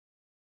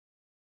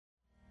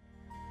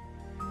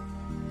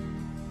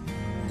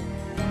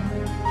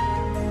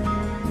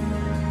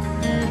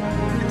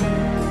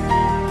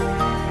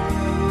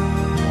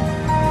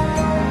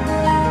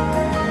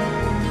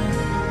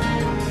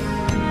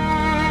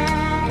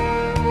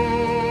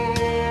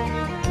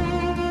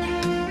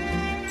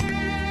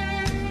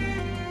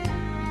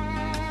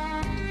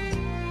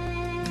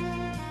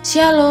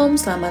Shalom,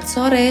 selamat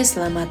sore,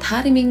 selamat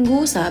hari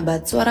Minggu,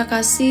 sahabat suara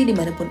kasih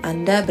dimanapun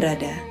Anda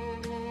berada.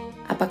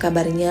 Apa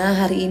kabarnya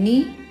hari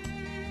ini?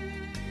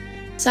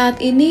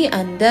 Saat ini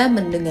Anda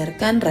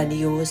mendengarkan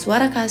radio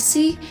suara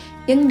kasih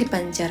yang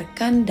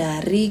dipancarkan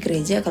dari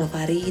Gereja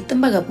Kalvari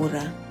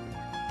Tembagapura.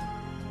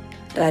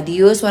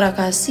 Radio suara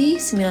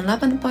kasih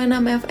 98.6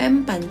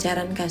 FM,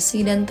 pancaran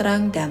kasih dan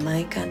terang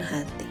damaikan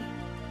hati.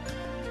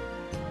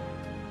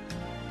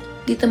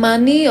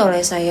 Ditemani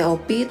oleh saya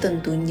Opi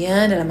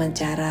tentunya dalam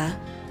acara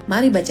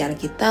Mari Baca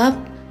Alkitab,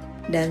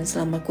 dan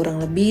selama kurang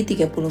lebih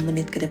 30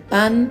 menit ke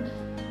depan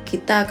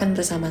kita akan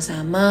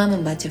bersama-sama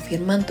membaca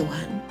firman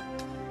Tuhan.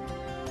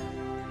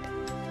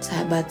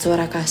 Sahabat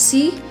suara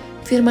kasih,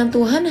 firman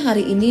Tuhan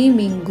hari ini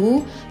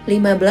Minggu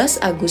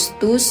 15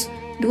 Agustus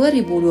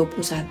 2021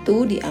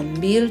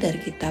 diambil dari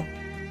kitab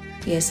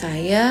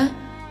Yesaya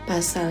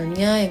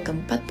pasalnya yang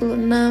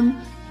ke-46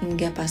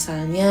 hingga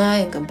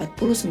pasalnya yang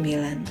ke-49.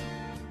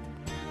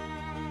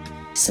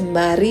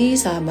 Sembari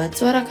sahabat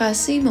suara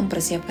kasih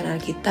mempersiapkan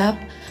Alkitab,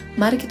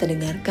 mari kita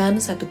dengarkan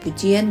satu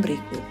pujian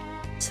berikut.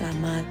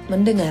 Selamat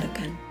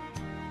mendengarkan.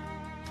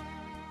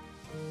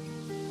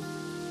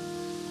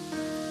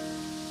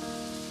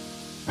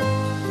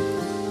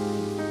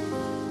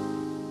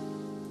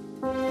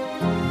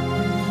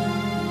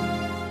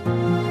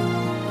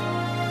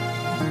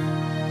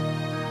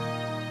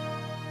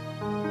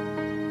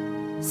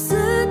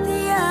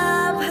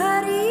 Setiap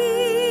hari,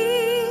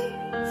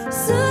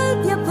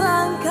 setiap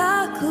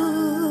langkahku,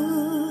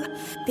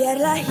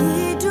 biarlah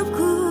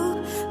hidupku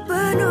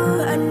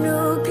penuh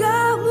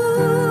anugerah-Mu.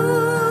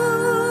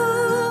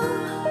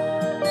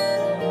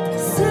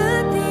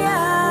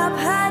 Setiap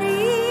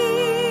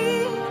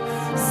hari,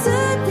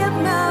 setiap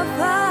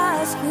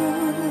nafasku,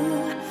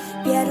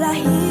 biarlah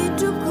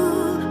hidupku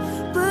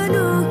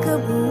penuh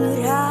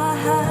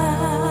kemurahan.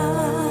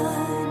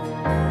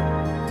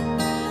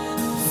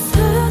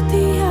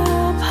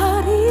 Setiap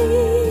hari,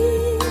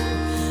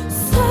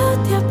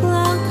 setiap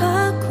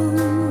langkahku,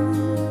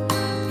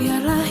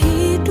 biarlah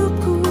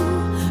hidupku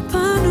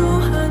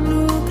penuh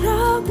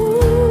anugerah.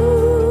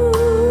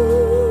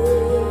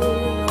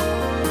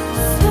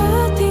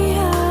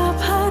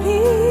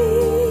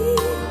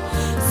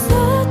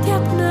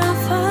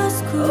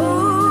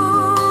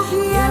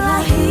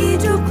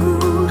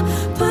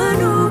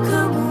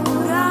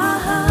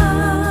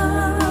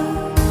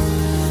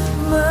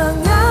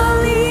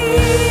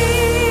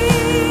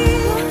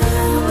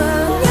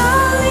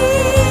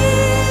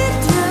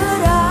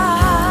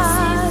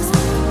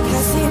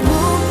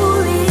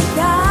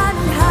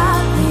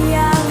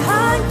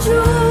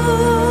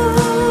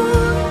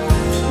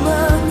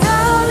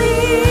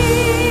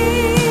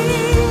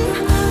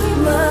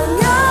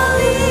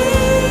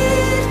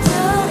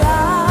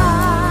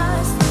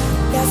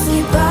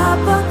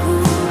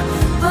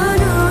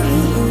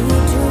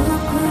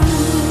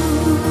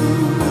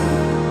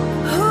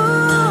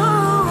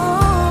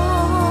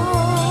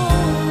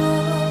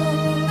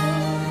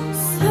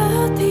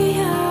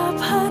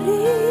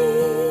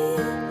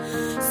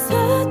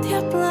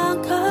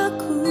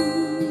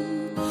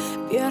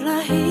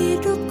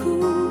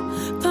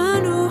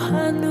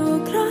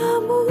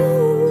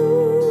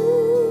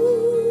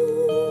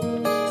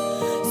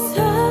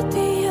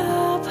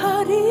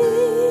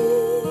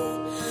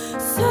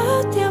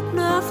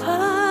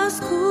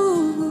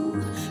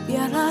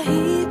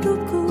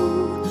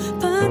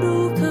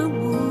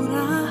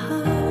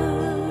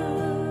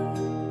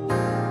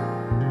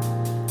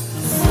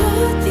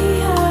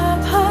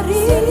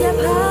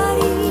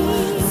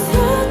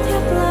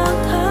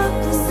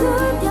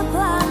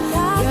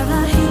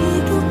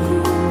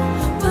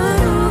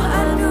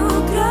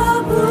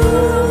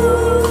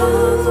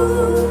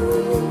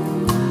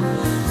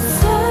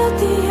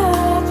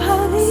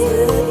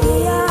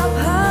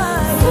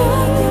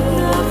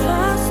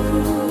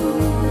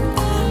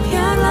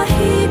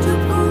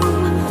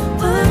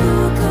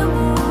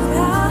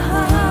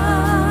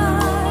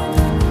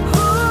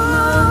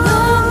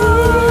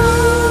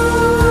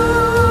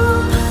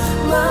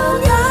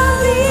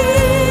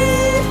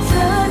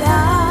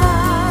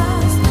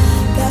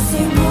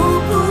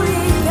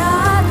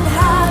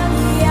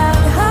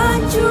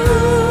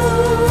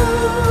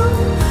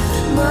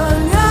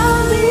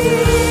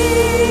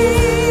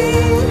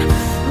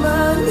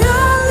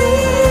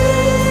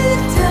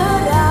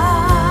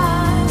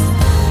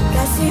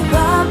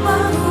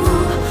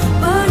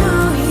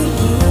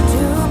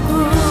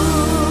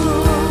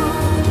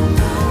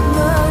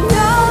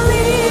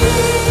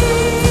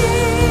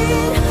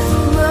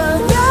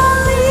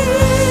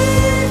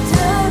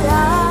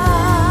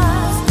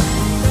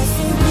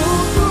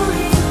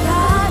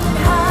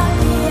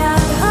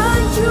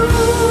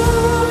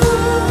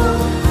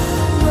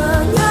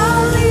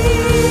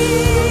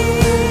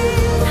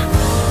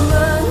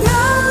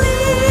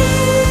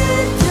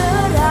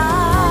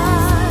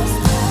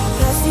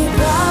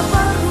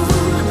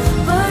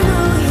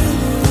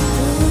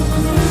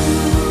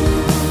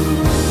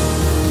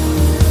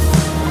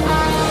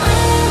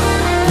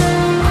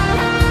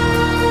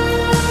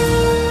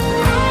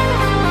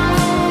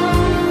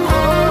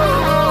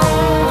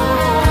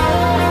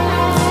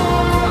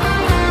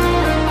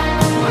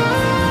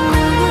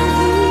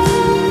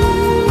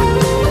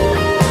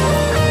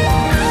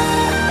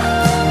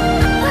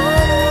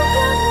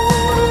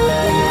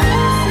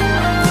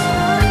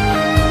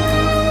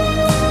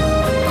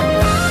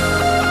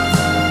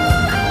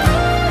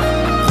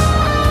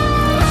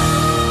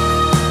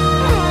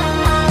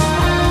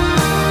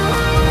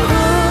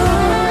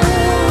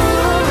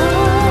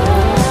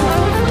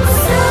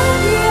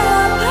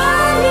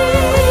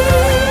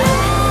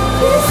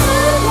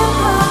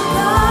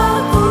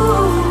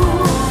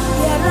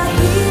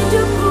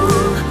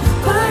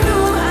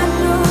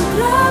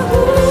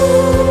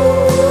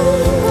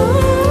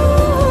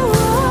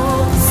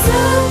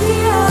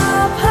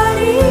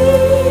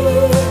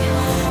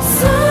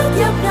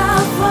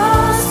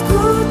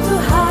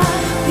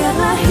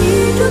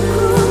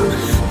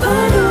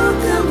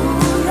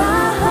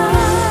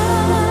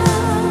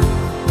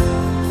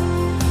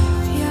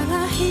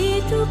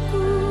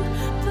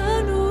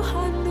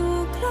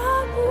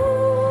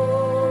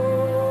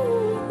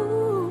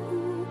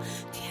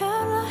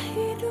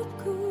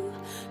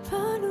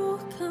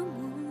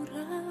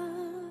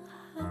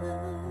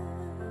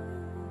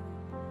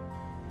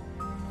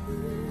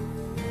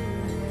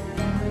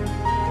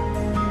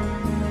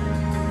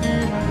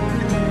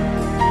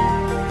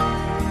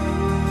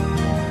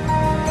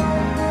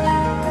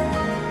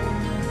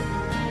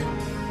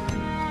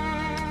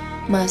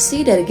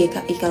 Masih dari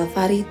GKI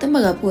Kalvari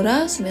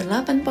Tembagapura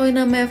 98.6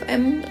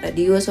 FM,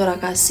 Radio Suara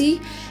Kasih,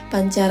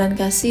 Pancaran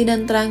Kasih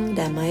dan Terang,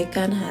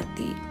 Damaikan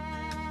Hati.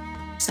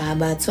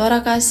 Sahabat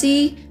Suara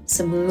Kasih,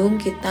 sebelum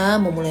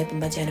kita memulai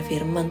pembacaan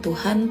firman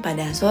Tuhan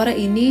pada sore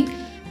ini,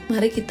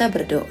 mari kita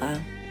berdoa.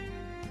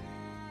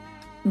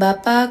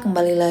 Bapa,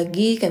 kembali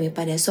lagi kami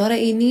pada sore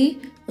ini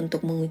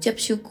untuk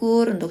mengucap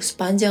syukur untuk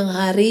sepanjang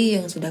hari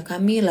yang sudah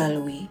kami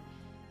lalui.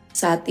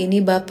 Saat ini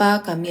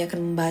Bapa, kami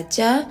akan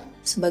membaca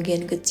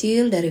sebagian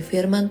kecil dari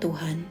firman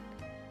Tuhan.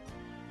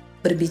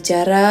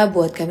 Berbicara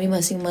buat kami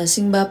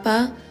masing-masing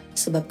Bapa,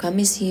 sebab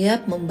kami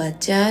siap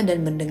membaca dan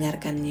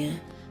mendengarkannya.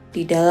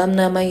 Di dalam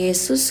nama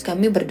Yesus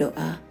kami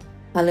berdoa.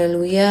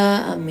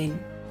 Haleluya,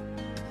 amin.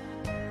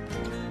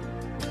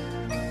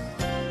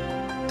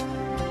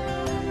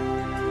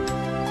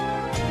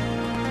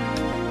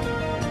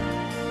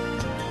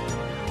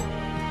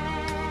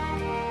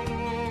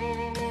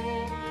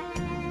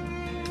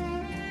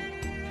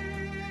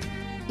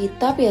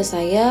 Kitab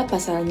Yesaya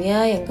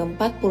pasalnya yang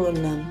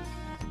ke-46.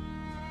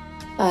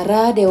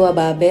 Para dewa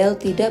Babel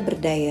tidak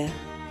berdaya.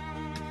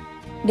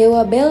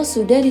 Dewa Bel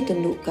sudah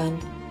ditundukkan,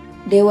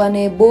 dewa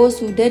Nebo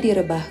sudah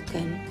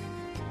direbahkan.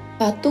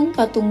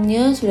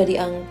 Patung-patungnya sudah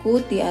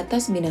diangkut di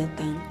atas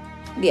binatang,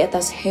 di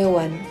atas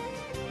hewan.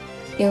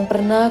 Yang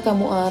pernah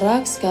kamu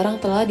arak sekarang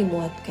telah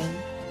dimuatkan,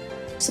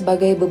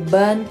 sebagai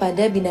beban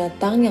pada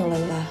binatang yang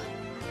lelah,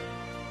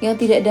 yang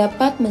tidak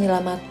dapat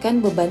menyelamatkan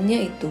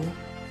bebannya itu.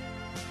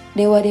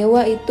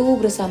 Dewa-dewa itu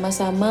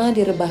bersama-sama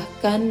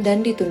direbahkan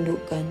dan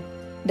ditundukkan,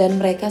 dan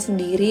mereka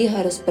sendiri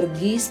harus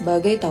pergi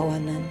sebagai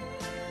tawanan.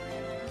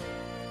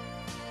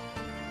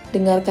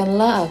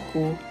 Dengarkanlah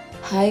aku,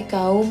 hai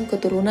kaum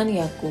keturunan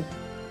Yakub,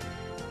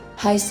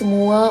 hai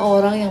semua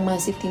orang yang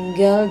masih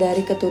tinggal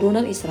dari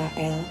keturunan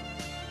Israel,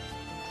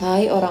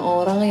 hai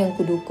orang-orang yang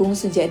kudukung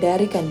sejak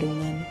dari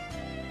kandungan,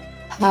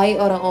 hai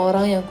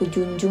orang-orang yang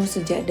kujunjung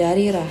sejak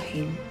dari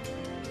rahim.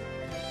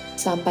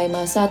 Sampai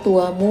masa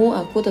tuamu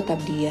aku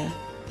tetap dia,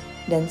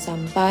 dan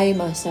sampai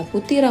masa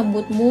putih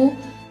rambutmu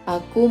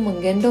aku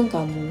menggendong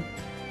kamu.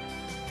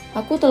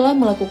 Aku telah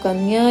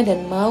melakukannya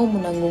dan mau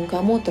menanggung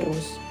kamu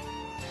terus.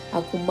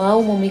 Aku mau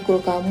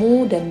memikul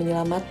kamu dan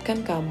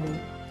menyelamatkan kamu.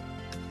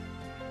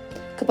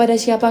 Kepada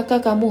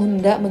siapakah kamu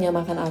hendak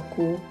menyamakan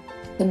aku,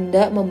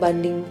 hendak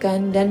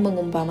membandingkan dan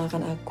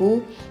mengumpamakan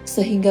aku,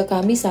 sehingga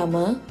kami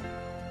sama?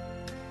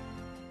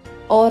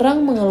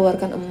 Orang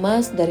mengeluarkan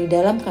emas dari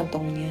dalam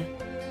kantongnya,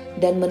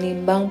 dan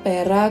menimbang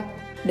perak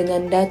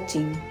dengan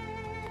dacing.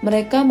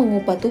 Mereka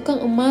mengupah tukang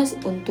emas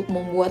untuk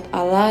membuat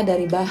Allah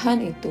dari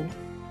bahan itu.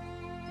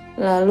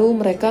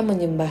 Lalu mereka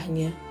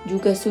menyembahnya,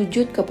 juga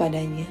sujud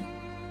kepadanya.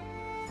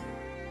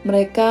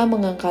 Mereka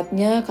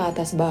mengangkatnya ke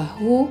atas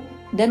bahu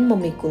dan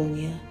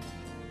memikulnya,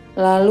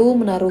 lalu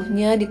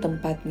menaruhnya di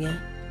tempatnya.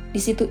 Di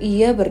situ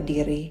ia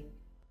berdiri,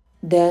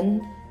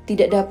 dan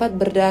tidak dapat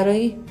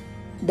berdiri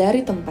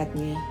dari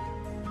tempatnya.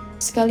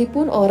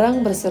 Sekalipun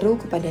orang berseru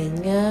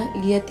kepadanya,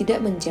 ia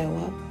tidak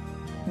menjawab,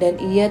 dan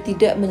ia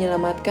tidak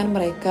menyelamatkan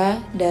mereka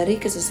dari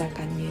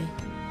kesesakannya.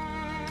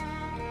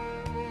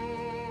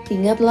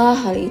 Ingatlah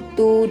hal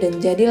itu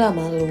dan jadilah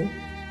malu.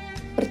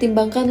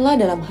 Pertimbangkanlah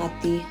dalam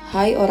hati,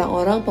 hai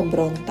orang-orang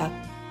pemberontak.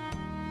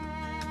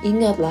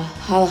 Ingatlah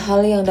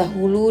hal-hal yang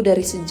dahulu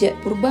dari sejak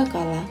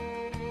purbakala,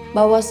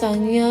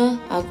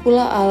 bahwasanya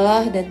akulah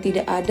Allah dan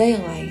tidak ada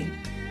yang lain.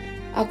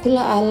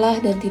 Akulah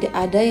Allah dan tidak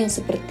ada yang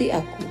seperti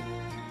aku,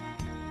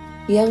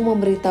 yang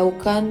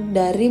memberitahukan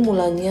dari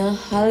mulanya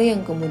hal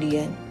yang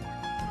kemudian,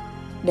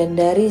 dan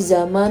dari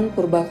zaman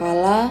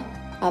purbakala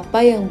apa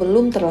yang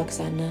belum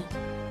terlaksana,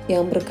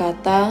 yang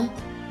berkata,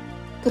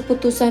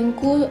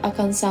 keputusanku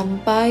akan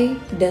sampai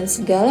dan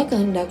segala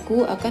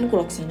kehendakku akan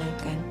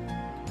kulaksanakan,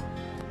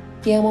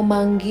 yang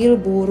memanggil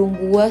burung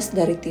buas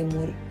dari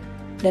timur,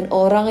 dan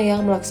orang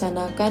yang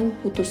melaksanakan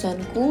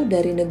putusanku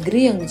dari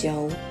negeri yang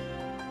jauh.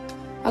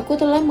 Aku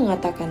telah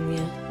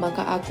mengatakannya,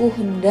 maka aku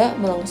hendak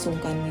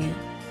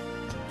melangsungkannya.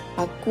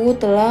 Aku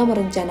telah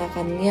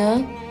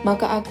merencanakannya,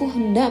 maka aku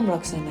hendak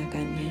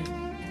melaksanakannya.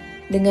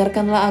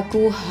 Dengarkanlah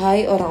aku,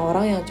 hai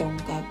orang-orang yang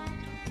congkak,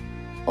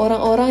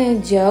 orang-orang yang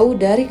jauh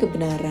dari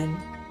kebenaran.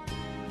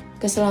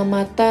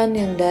 Keselamatan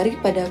yang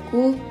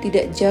daripadaku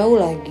tidak jauh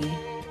lagi,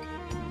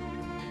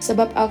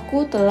 sebab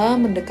aku telah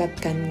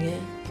mendekatkannya,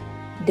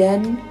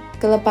 dan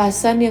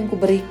kelepasan yang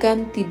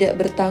kuberikan tidak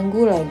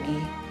bertangguh lagi.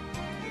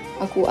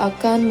 Aku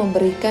akan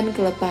memberikan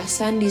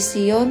kelepasan di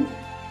Sion,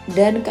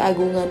 dan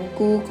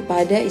keagunganku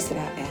kepada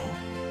Israel.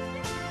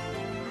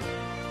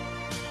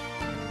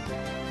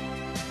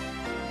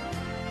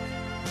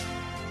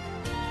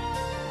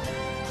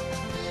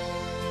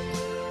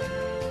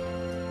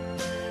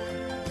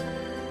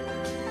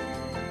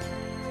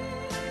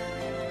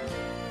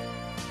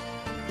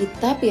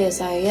 Kitab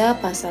Yesaya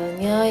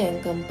pasalnya yang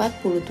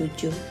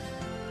ke-47.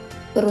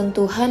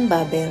 Keruntuhan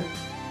Babel.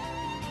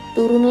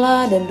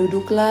 Turunlah dan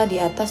duduklah di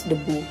atas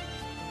debu,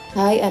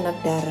 hai anak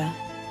darah,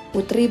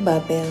 putri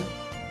Babel.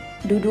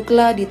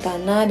 Duduklah di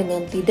tanah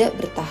dengan tidak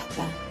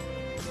bertahta,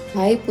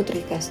 hai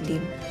putri Kasdim,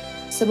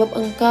 sebab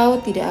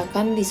engkau tidak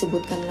akan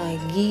disebutkan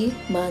lagi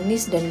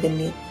manis dan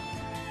genit.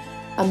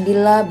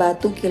 Ambillah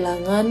batu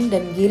kilangan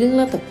dan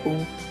gilinglah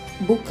tepung,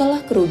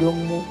 bukalah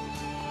kerudungmu,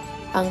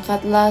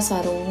 angkatlah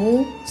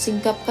sarungmu,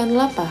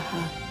 singkapkanlah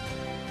paha.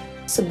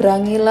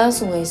 Seberangilah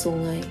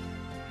sungai-sungai,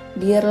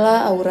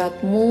 biarlah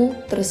auratmu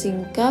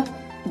tersingkap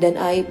dan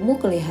aibmu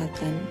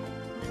kelihatan.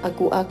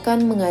 Aku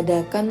akan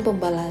mengadakan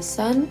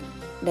pembalasan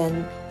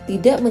dan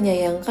tidak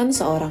menyayangkan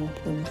seorang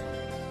pun.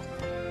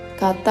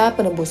 Kata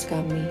penebus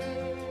kami,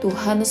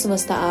 Tuhan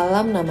semesta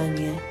alam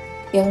namanya,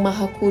 yang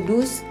Maha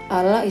Kudus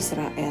Allah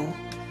Israel.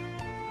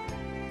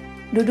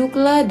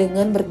 Duduklah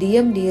dengan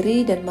berdiam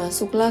diri dan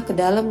masuklah ke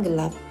dalam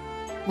gelap,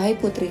 hai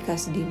putri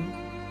Kasdim,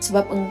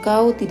 sebab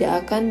engkau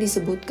tidak akan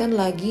disebutkan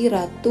lagi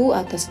ratu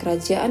atas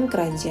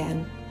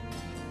kerajaan-kerajaan.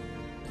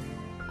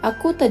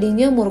 Aku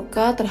tadinya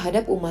murka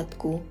terhadap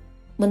umatku,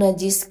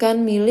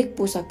 menajiskan milik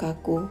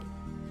pusakaku,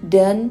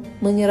 dan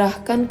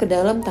menyerahkan ke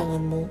dalam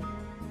tanganmu.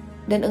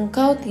 Dan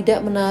engkau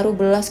tidak menaruh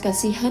belas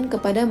kasihan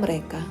kepada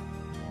mereka,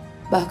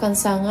 bahkan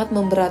sangat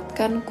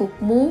memberatkan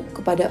kukmu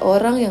kepada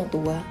orang yang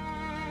tua.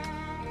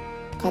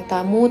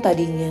 Katamu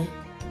tadinya,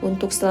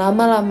 untuk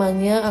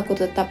selama-lamanya aku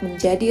tetap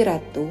menjadi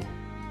ratu.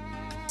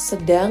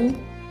 Sedang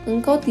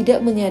engkau tidak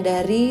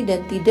menyadari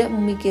dan tidak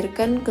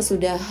memikirkan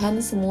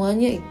kesudahan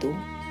semuanya itu.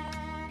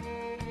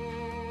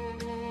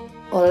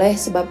 Oleh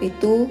sebab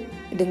itu,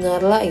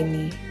 dengarlah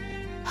ini,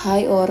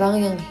 hai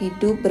orang yang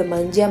hidup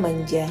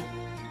bermanja-manja,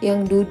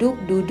 yang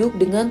duduk-duduk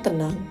dengan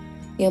tenang,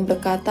 yang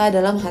berkata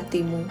dalam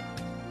hatimu,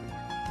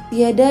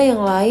 tiada yang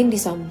lain di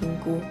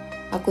sampingku,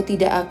 aku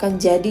tidak akan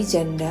jadi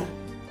janda,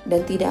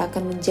 dan tidak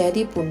akan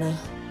menjadi punah.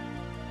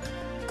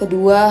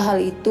 Kedua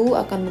hal itu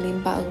akan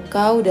menimpa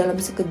engkau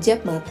dalam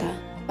sekejap mata,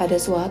 pada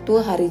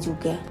suatu hari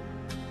juga.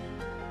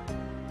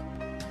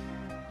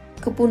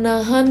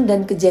 Kepunahan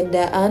dan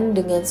kejandaan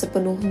dengan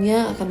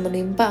sepenuhnya akan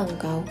menimpa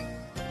engkau,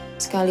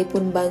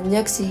 sekalipun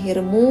banyak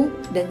sihirmu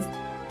dan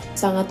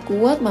sangat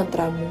kuat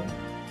mantramu.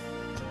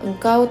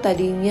 Engkau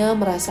tadinya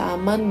merasa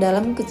aman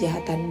dalam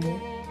kejahatanmu.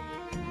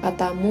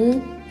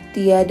 Katamu,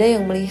 tiada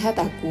yang melihat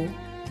aku.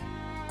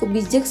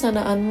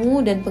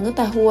 Kebijaksanaanmu dan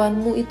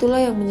pengetahuanmu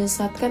itulah yang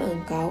menyesatkan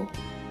engkau,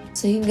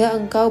 sehingga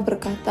engkau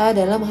berkata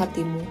dalam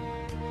hatimu,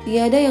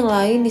 tiada yang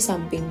lain di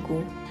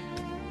sampingku.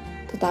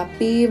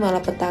 Tetapi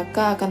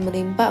malapetaka akan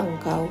menimpa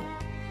engkau.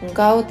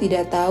 Engkau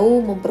tidak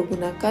tahu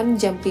mempergunakan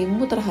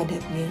jampimu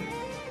terhadapnya.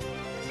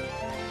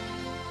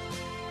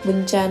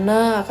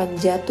 Bencana akan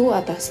jatuh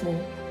atasmu.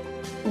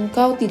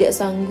 Engkau tidak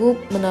sanggup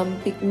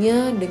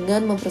menampiknya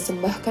dengan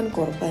mempersembahkan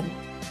korban.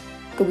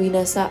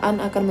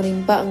 Kebinasaan akan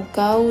menimpa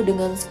engkau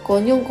dengan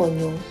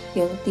sekonyong-konyong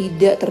yang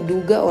tidak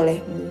terduga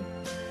olehmu.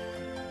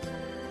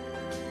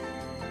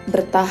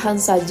 Bertahan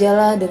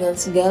sajalah dengan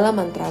segala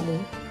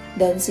mantramu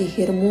dan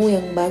sihirmu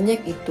yang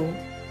banyak itu,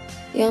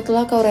 yang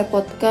telah kau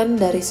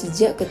repotkan dari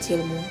sejak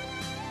kecilmu.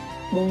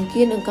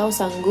 Mungkin engkau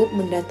sanggup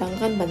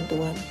mendatangkan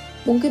bantuan.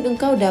 Mungkin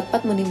engkau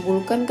dapat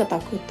menimbulkan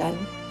ketakutan.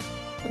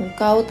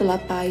 Engkau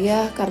telah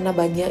payah karena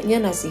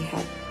banyaknya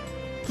nasihat.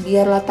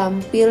 Biarlah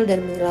tampil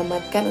dan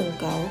menyelamatkan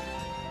engkau.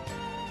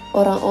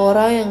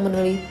 Orang-orang yang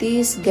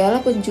meneliti segala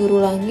penjuru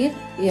langit,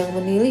 yang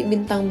menilik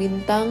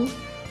bintang-bintang,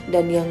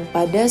 dan yang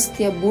pada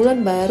setiap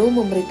bulan baru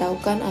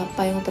memberitahukan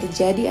apa yang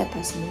terjadi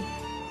atasmu.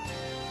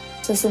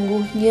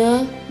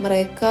 Sesungguhnya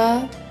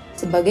mereka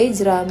sebagai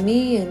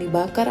jerami yang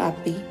dibakar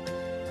api.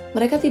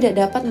 Mereka tidak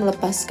dapat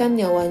melepaskan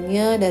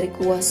nyawanya dari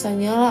kuasa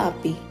nyala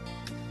api.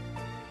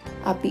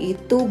 Api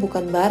itu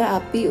bukan bara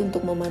api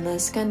untuk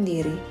memanaskan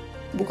diri,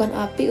 bukan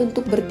api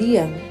untuk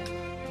berdiam.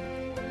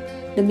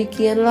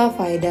 Demikianlah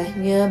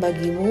faedahnya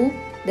bagimu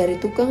dari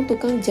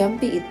tukang-tukang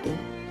jampi itu,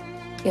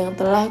 yang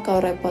telah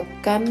kau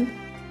repotkan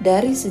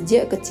dari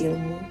sejak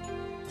kecilmu.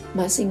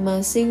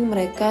 Masing-masing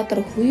mereka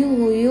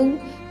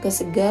terhuyung-huyung ke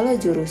segala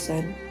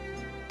jurusan.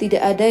 Tidak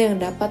ada yang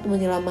dapat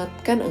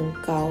menyelamatkan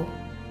engkau.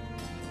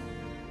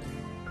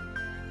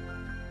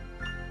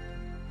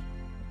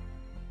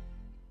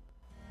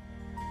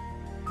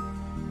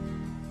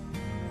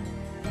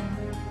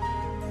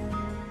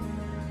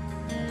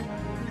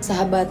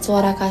 Sahabat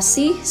Suara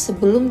Kasih,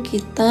 sebelum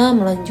kita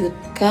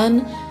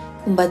melanjutkan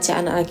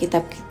pembacaan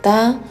Alkitab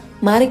kita,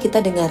 mari kita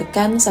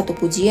dengarkan satu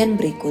pujian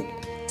berikut.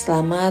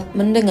 Selamat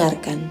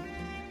mendengarkan.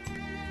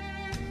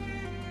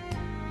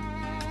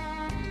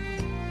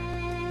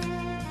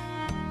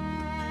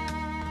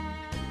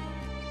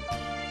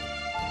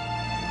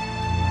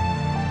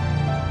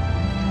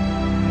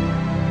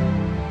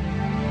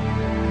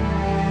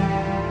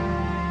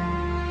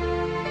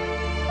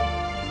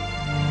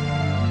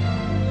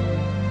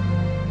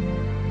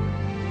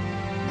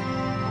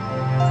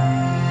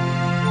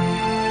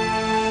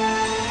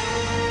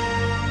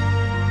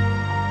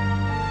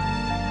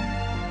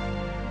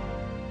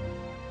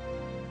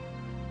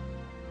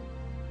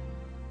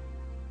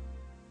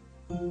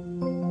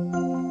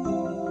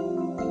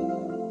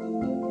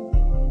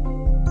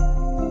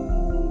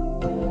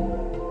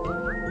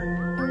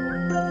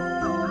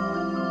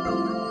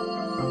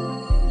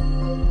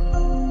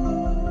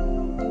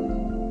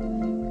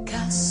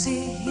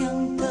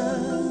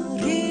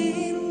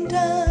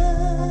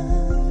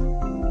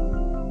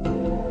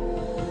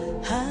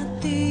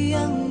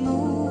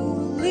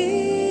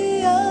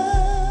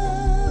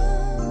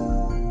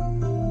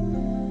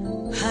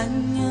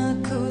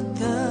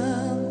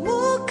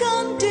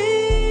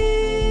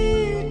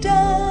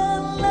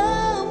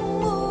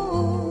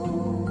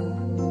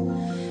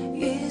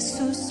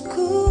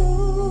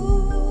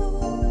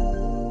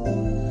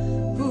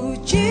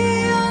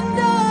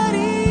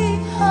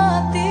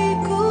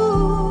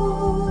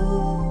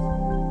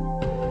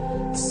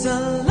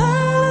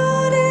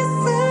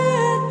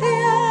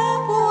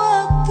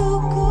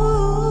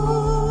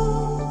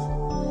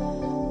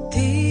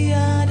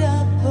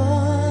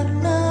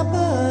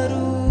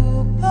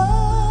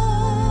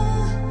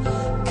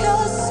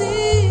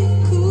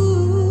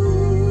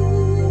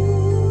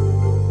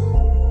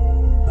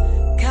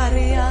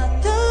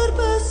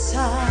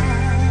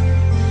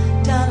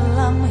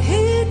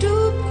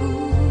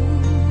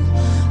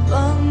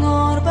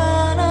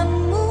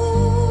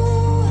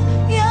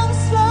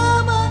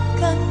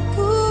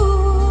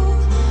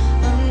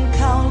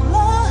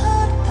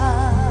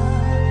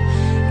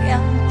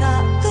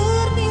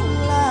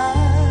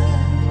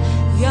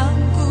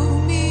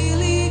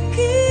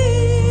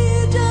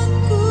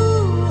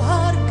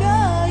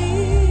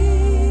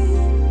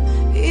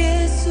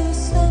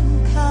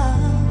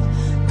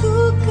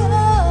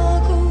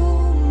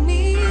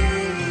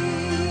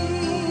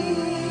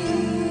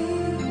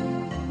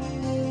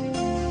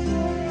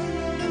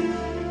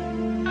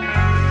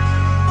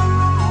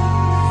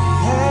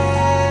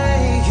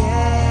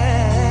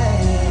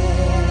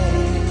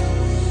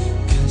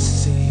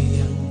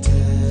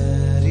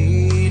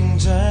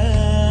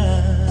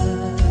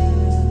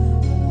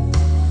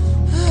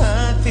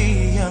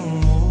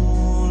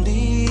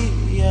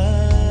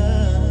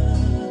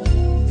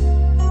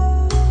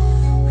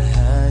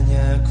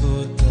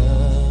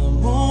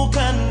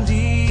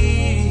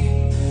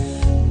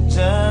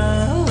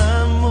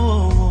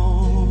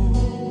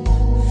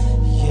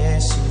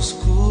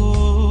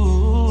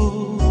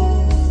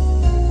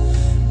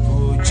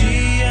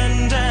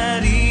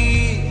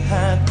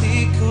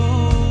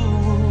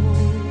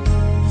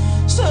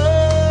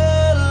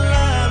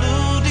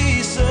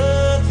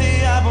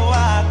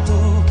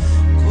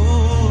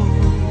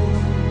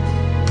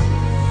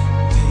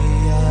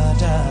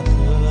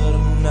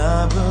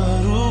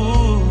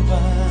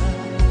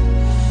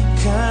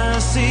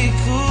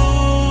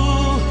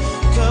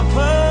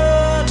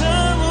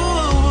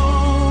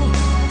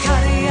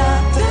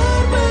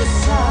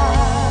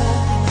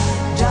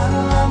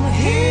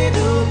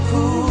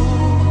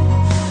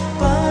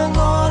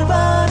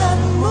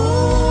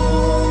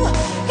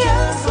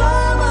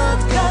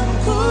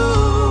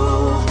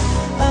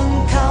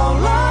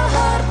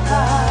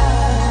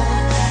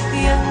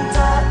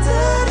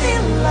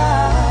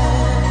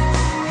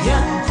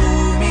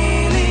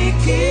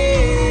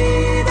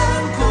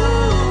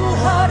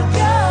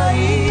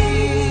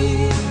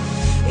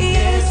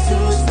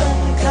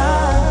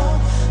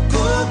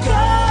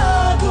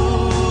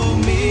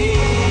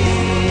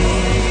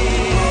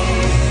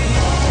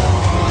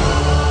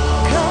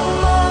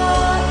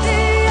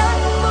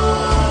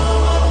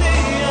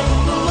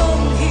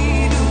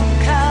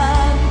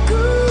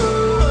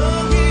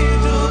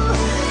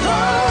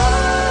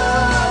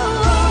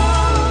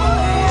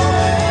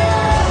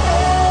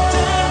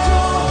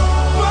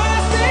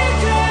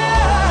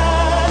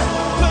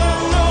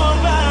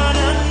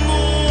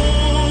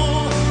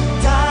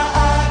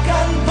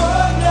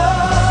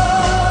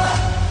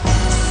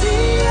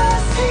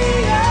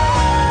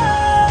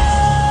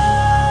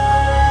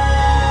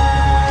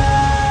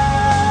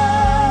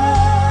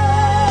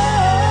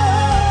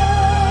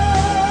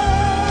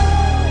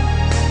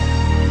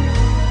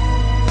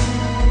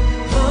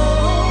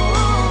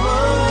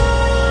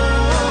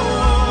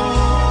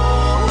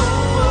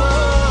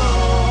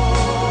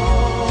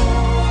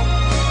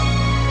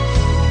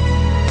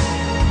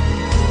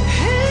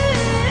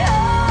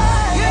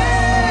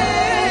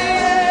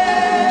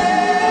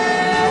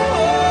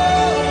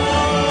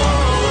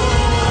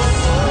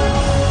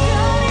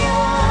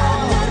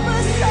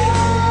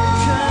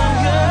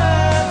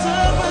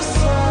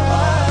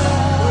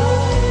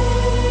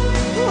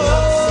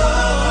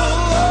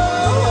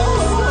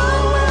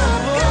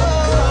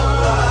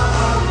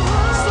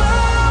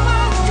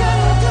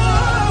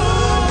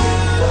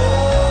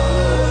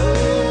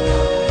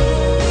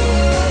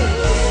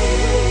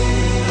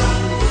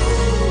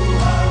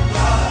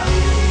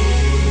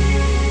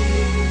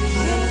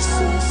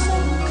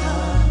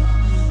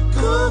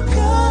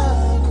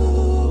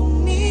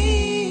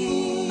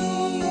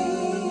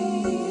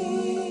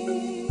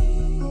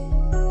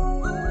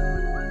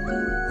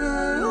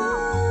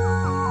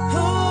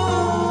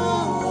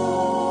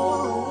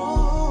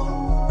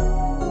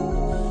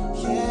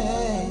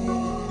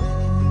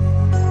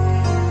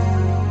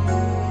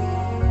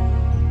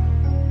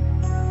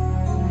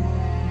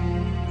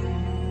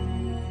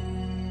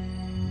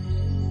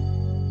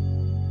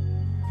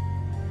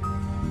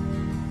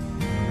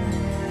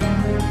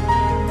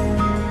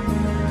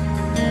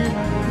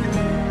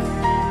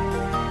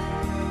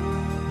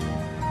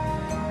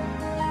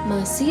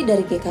 kasih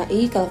dari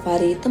GKI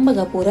Kalvari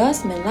Tembagapura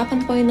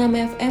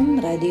 98.6 FM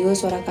Radio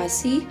Suara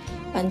Kasih,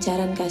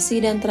 pancaran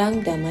kasih dan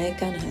terang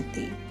damaikan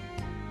hati.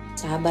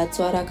 Sahabat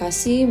Suara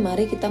Kasih,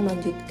 mari kita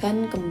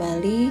melanjutkan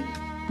kembali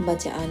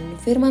pembacaan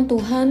firman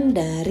Tuhan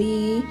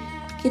dari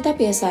Kitab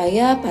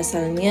Yesaya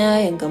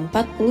pasalnya yang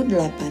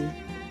ke-48.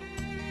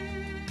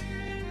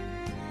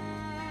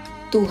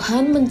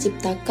 Tuhan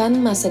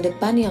menciptakan masa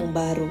depan yang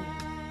baru.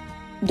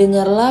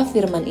 Dengarlah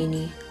firman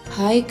ini,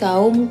 hai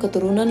kaum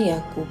keturunan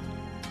Yakub,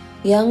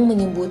 yang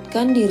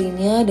menyebutkan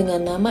dirinya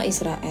dengan nama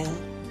Israel,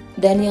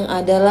 dan yang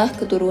adalah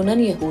keturunan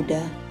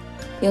Yehuda,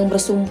 yang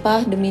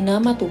bersumpah demi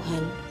nama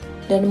Tuhan,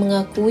 dan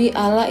mengakui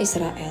Allah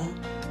Israel,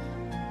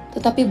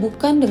 tetapi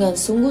bukan dengan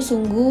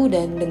sungguh-sungguh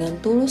dan dengan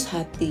tulus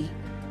hati.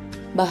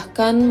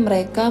 Bahkan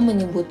mereka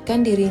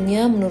menyebutkan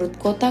dirinya menurut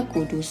kota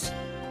kudus,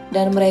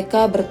 dan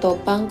mereka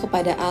bertopang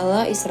kepada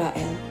Allah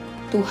Israel,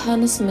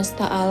 Tuhan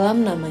semesta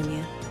alam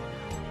namanya.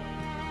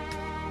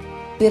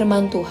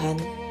 Firman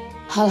Tuhan,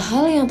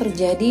 hal-hal yang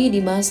terjadi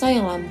di masa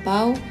yang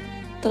lampau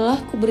telah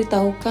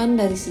kuberitahukan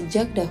dari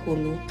sejak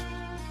dahulu.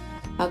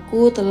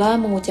 Aku telah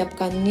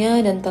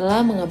mengucapkannya dan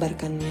telah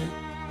mengabarkannya.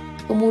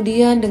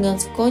 Kemudian dengan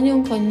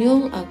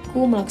sekonyong-konyong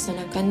aku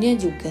melaksanakannya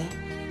juga,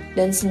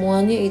 dan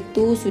semuanya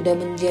itu sudah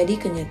menjadi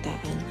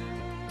kenyataan.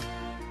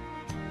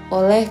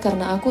 Oleh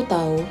karena aku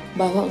tahu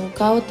bahwa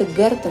engkau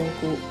tegar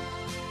tengkuk,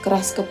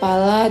 keras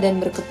kepala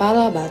dan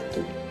berkepala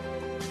batu,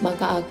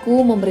 maka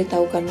aku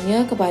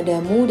memberitahukannya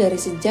kepadamu dari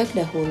sejak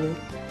dahulu,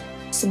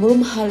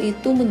 sebelum hal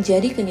itu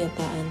menjadi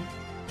kenyataan.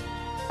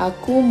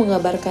 Aku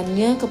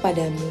mengabarkannya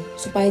kepadamu,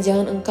 supaya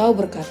jangan engkau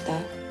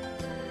berkata,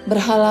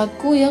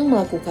 berhalaku yang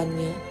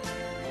melakukannya,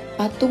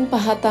 patung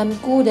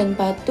pahatanku dan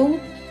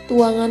patung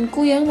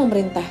tuanganku yang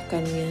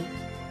memerintahkannya.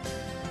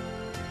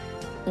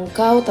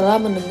 Engkau telah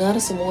mendengar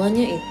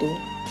semuanya itu,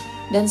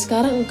 dan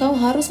sekarang engkau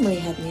harus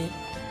melihatnya.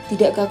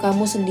 Tidakkah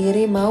kamu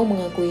sendiri mau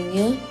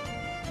mengakuinya?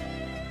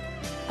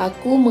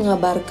 Aku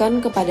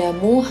mengabarkan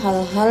kepadamu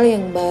hal-hal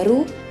yang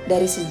baru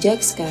dari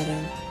sejak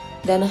sekarang,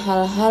 dan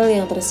hal-hal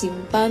yang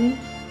tersimpan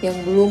yang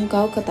belum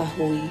kau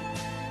ketahui.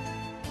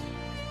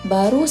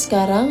 Baru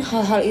sekarang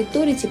hal-hal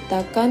itu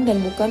diciptakan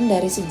dan bukan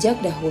dari sejak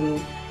dahulu,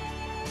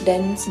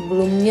 dan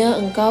sebelumnya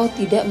engkau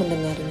tidak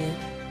mendengarnya,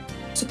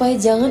 supaya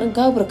jangan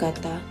engkau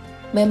berkata,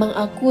 memang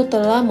aku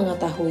telah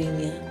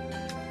mengetahuinya.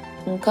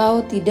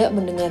 Engkau tidak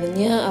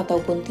mendengarnya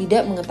ataupun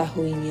tidak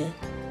mengetahuinya.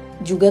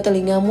 Juga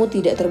telingamu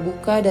tidak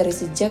terbuka dari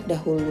sejak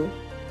dahulu.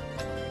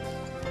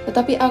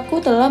 Tetapi aku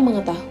telah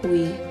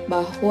mengetahui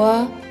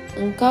bahwa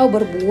engkau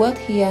berbuat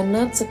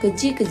hianat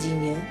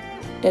sekeji-kejinya,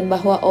 dan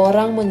bahwa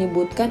orang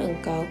menyebutkan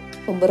engkau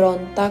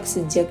pemberontak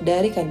sejak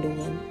dari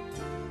kandungan.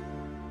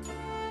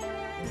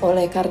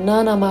 Oleh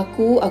karena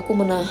namaku, aku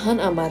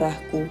menahan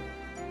amarahku,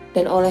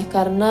 dan oleh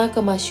karena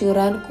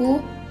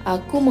kemasyuranku,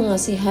 aku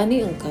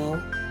mengasihani engkau,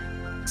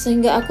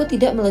 sehingga aku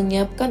tidak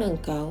melenyapkan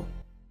engkau.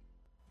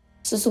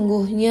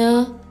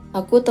 Sesungguhnya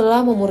aku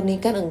telah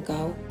memurnikan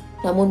engkau,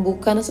 namun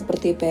bukan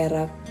seperti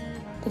perak,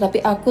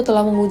 tetapi aku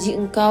telah menguji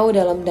engkau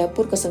dalam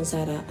dapur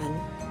kesengsaraan.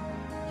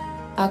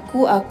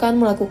 Aku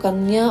akan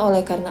melakukannya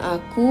oleh karena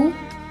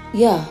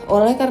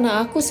oleh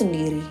karena aku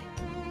sendiri.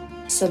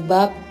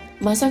 Sebab,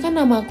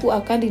 masakan namaku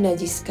akan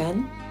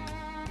dinajiskan?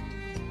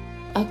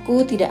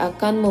 Aku tidak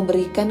akan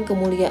memberikan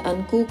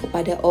kemuliaanku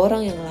kepada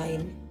orang yang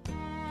lain.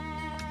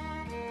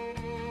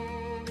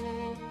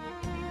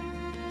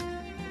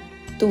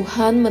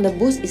 Tuhan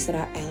menebus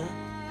Israel.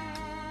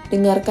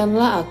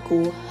 Dengarkanlah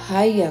aku,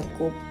 hai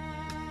Yakub,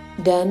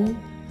 dan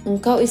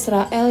engkau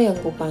Israel yang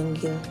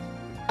kupanggil.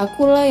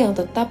 Akulah yang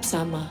tetap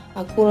sama,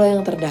 akulah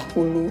yang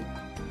terdahulu,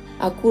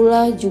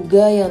 akulah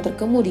juga yang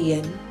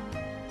terkemudian.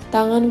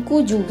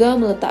 Tanganku juga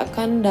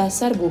meletakkan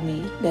dasar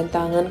bumi, dan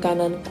tangan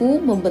kananku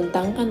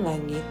membentangkan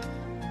langit.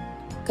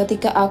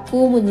 Ketika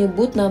aku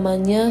menyebut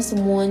namanya,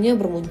 semuanya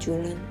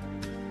bermunculan.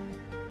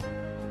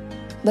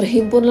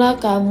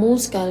 Berhimpunlah kamu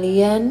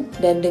sekalian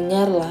dan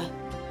dengarlah.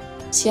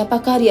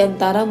 Siapakah di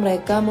antara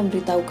mereka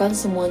memberitahukan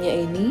semuanya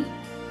ini?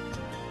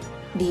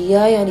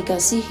 Dia yang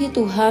dikasihi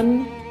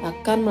Tuhan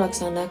akan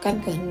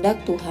melaksanakan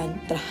kehendak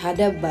Tuhan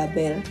terhadap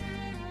Babel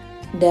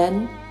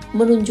dan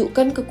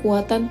menunjukkan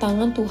kekuatan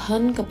tangan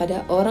Tuhan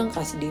kepada orang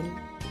Kasdim.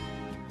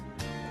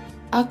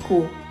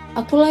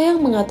 Akulah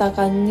yang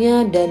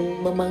mengatakannya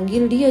dan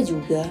memanggil dia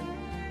juga.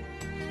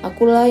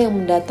 Akulah yang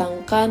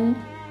mendatangkan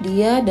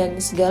dia dan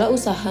segala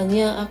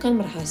usahanya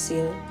akan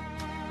berhasil.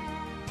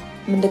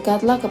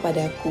 Mendekatlah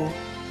kepadaku,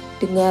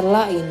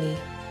 dengarlah ini.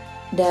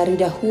 Dari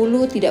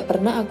dahulu tidak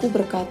pernah aku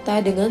berkata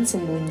dengan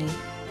sembunyi,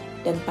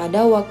 dan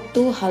pada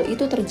waktu hal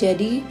itu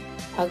terjadi,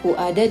 aku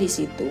ada di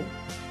situ.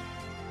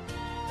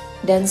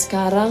 Dan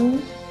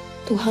sekarang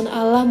Tuhan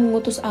Allah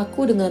mengutus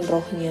aku dengan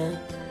roh-Nya.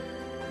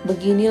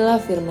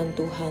 Beginilah firman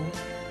Tuhan,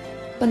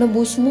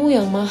 penebusmu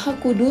yang maha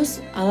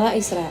kudus, Allah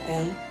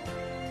Israel.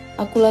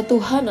 Akulah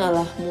Tuhan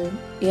Allahmu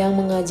yang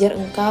mengajar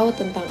engkau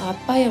tentang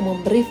apa yang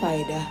memberi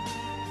faedah,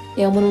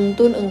 yang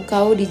menuntun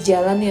engkau di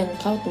jalan yang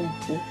kau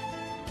tempuh.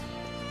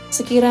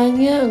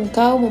 Sekiranya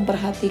engkau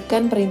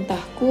memperhatikan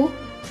perintahku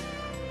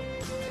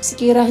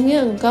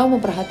Sekiranya engkau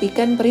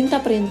memperhatikan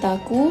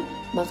perintah-perintahku,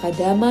 maka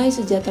damai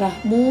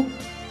sejahtera-Mu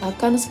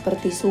akan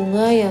seperti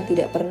sungai yang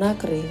tidak pernah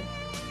kering.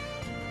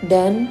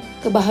 Dan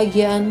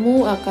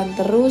kebahagiaan-Mu akan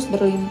terus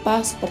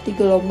berlimpah seperti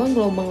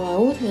gelombang-gelombang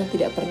laut yang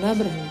tidak pernah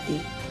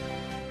berhenti.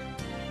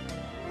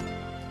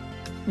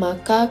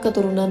 Maka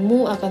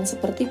keturunan-Mu akan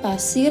seperti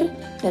pasir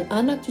dan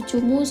anak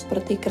cucu-Mu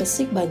seperti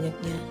kersik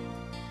banyaknya.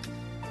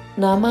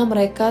 Nama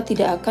mereka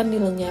tidak akan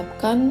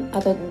dilenyapkan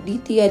atau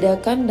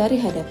ditiadakan dari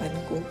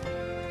hadapan-Ku.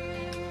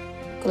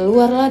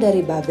 Keluarlah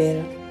dari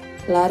Babel,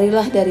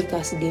 larilah dari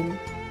Kasdim,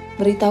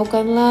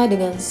 beritahukanlah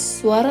dengan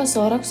suara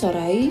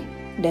sorak-sorai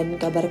dan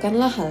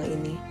kabarkanlah hal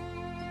ini.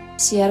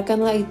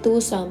 Siarkanlah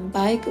itu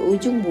sampai ke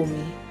ujung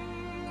bumi.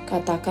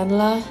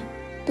 Katakanlah,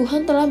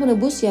 Tuhan telah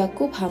menebus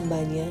Yakub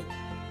hamba-Nya.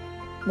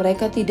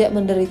 Mereka tidak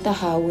menderita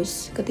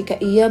haus ketika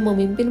Ia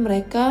memimpin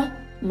mereka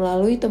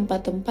melalui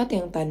tempat-tempat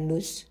yang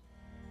tandus.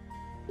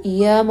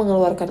 Ia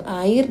mengeluarkan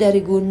air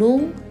dari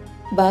gunung,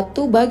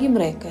 batu bagi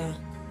mereka.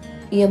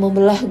 Ia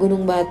membelah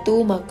gunung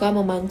batu, maka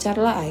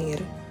memancarlah air.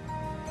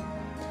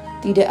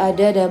 Tidak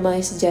ada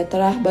damai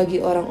sejahtera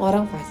bagi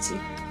orang-orang fasik.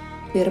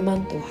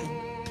 Firman Tuhan.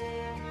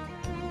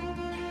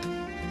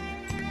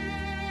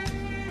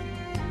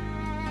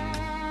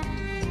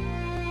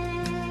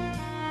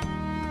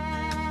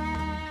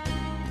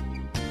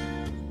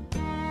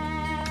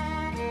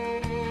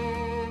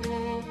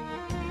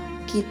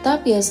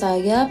 Kitab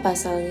Yesaya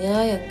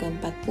pasalnya yang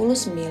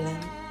ke-49.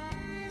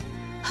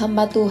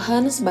 Hamba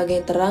Tuhan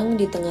sebagai terang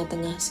di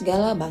tengah-tengah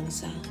segala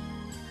bangsa.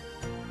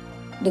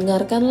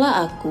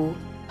 Dengarkanlah aku,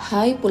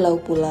 hai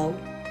pulau-pulau.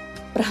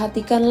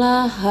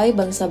 Perhatikanlah, hai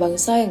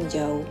bangsa-bangsa yang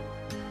jauh.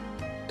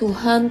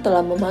 Tuhan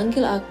telah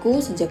memanggil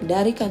aku sejak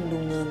dari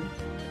kandungan,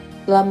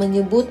 telah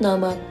menyebut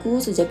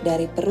namaku sejak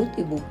dari perut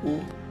ibuku.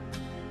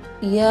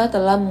 Ia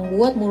telah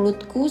membuat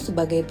mulutku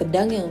sebagai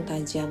pedang yang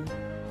tajam,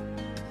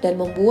 dan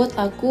membuat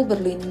aku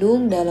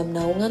berlindung dalam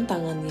naungan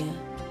tangannya.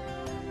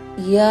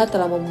 Ia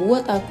telah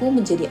membuat aku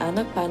menjadi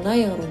anak panah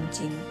yang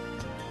runcing,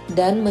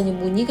 dan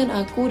menyembunyikan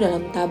aku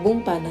dalam tabung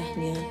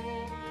panahnya.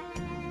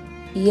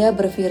 Ia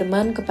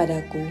berfirman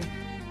kepadaku,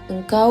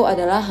 Engkau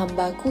adalah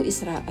hambaku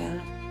Israel,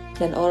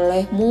 dan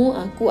olehmu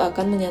aku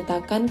akan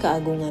menyatakan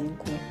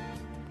keagunganku.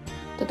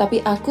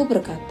 Tetapi aku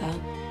berkata,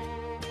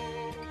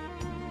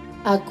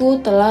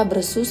 Aku telah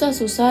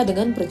bersusah-susah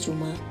dengan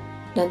percuma,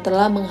 dan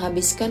telah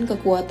menghabiskan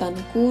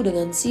kekuatanku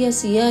dengan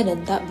sia-sia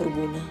dan tak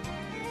berguna.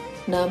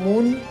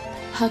 Namun,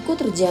 aku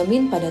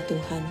terjamin pada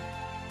Tuhan,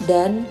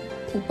 dan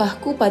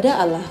upahku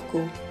pada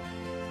Allahku.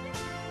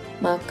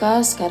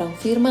 Maka sekarang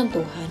firman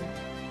Tuhan,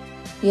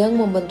 yang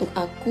membentuk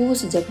aku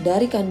sejak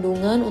dari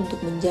kandungan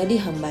untuk menjadi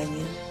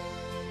hamba-Nya,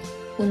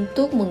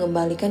 untuk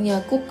mengembalikan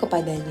Yakub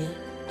kepadanya,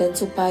 dan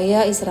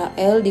supaya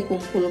Israel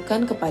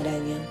dikumpulkan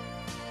kepadanya.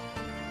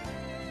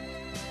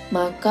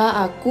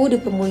 Maka aku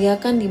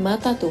dipermuliakan di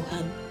mata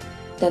Tuhan,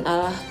 dan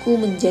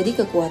Allahku menjadi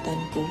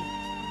kekuatanku.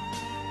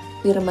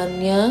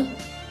 Firman-Nya,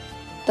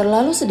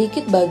 terlalu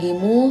sedikit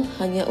bagimu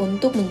hanya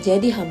untuk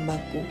menjadi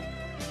hambaku,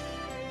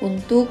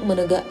 untuk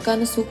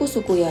menegakkan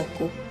suku-suku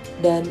Yakub,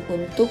 dan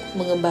untuk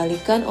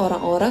mengembalikan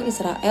orang-orang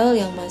Israel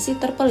yang masih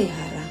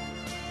terpelihara.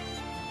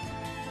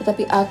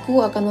 Tetapi aku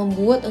akan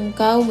membuat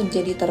engkau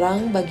menjadi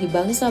terang bagi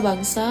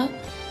bangsa-bangsa,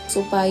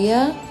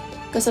 supaya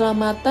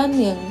keselamatan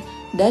yang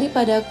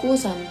daripadaku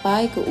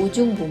sampai ke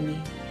ujung bumi.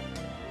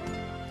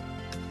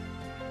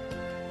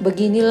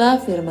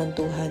 Beginilah firman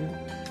Tuhan,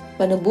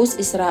 penebus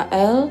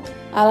Israel,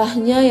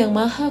 Allahnya yang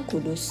maha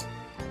kudus.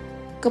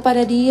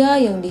 Kepada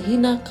Dia yang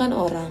dihinakan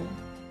orang,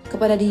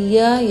 kepada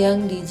Dia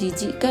yang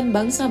dijijikkan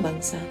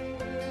bangsa-bangsa,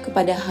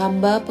 kepada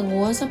hamba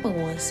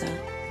penguasa-penguasa.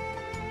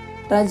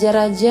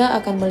 Raja-raja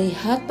akan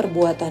melihat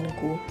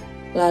perbuatanku,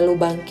 lalu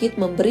bangkit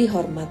memberi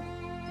hormat,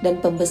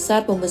 dan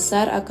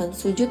pembesar-pembesar akan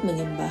sujud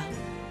menyembah.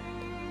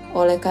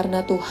 Oleh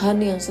karena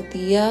Tuhan yang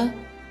setia,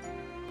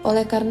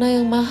 oleh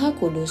karena yang maha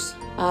kudus,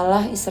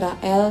 Allah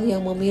Israel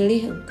yang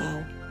memilih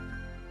engkau.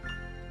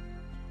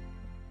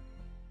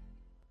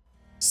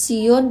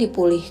 Sion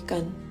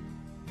dipulihkan.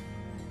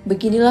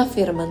 Beginilah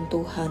firman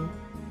Tuhan.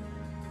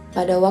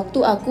 Pada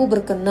waktu aku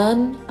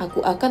berkenan, aku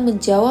akan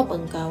menjawab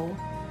engkau.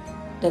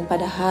 Dan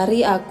pada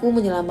hari aku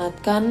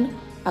menyelamatkan,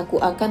 aku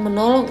akan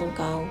menolong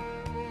engkau.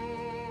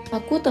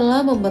 Aku telah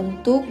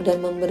membentuk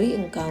dan memberi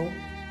engkau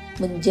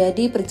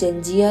menjadi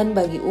perjanjian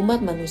bagi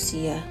umat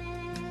manusia,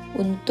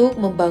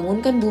 untuk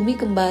membangunkan bumi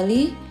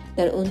kembali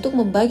dan untuk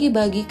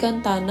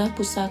membagi-bagikan tanah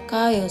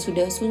pusaka yang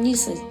sudah sunyi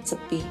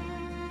sepi,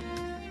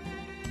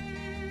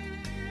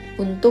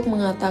 untuk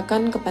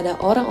mengatakan kepada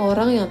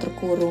orang-orang yang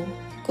terkurung,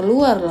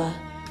 keluarlah,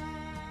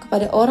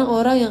 kepada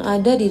orang-orang yang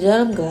ada di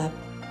dalam gelap,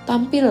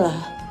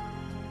 tampillah.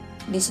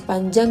 Di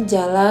sepanjang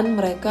jalan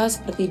mereka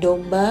seperti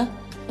domba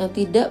yang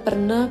tidak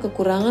pernah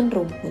kekurangan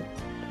rumput,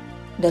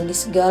 dan di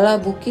segala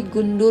bukit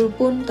gundul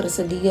pun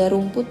tersedia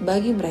rumput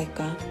bagi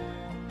mereka.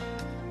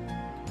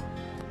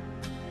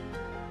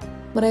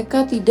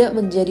 Mereka tidak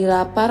menjadi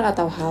lapar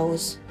atau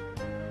haus.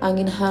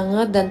 Angin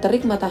hangat dan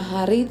terik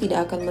matahari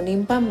tidak akan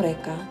menimpa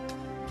mereka.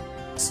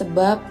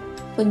 Sebab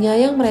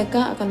Penyayang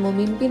mereka akan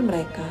memimpin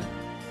mereka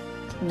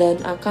dan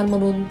akan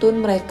menuntun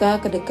mereka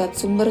ke dekat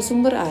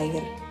sumber-sumber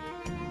air.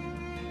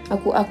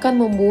 Aku akan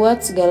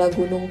membuat segala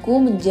gunungku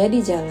menjadi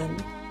jalan,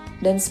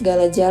 dan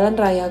segala jalan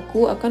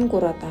rayaku akan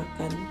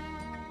kuratakan.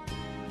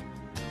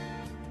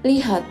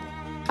 Lihat,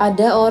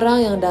 ada orang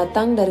yang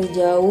datang dari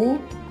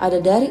jauh, ada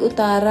dari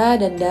utara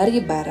dan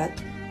dari barat,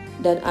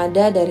 dan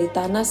ada dari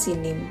tanah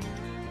Sinim.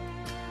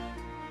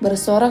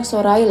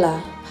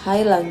 Bersorak-sorailah,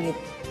 hai langit,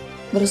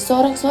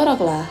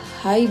 bersorak-soraklah,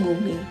 hai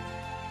bumi,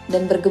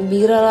 dan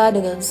bergembiralah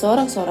dengan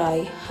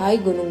sorak-sorai, hai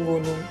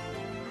gunung-gunung.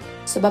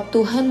 Sebab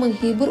Tuhan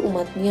menghibur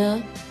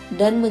umatnya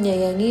dan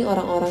menyayangi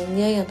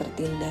orang-orangnya yang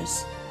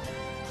tertindas.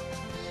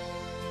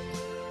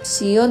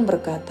 Sion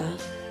berkata,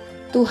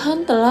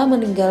 Tuhan telah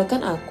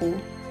meninggalkan aku,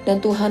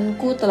 dan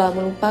Tuhanku telah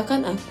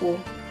melupakan aku.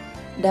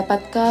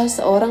 Dapatkah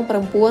seorang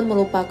perempuan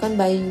melupakan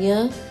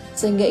bayinya,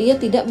 sehingga ia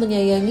tidak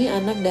menyayangi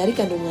anak dari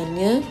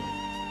kandungannya?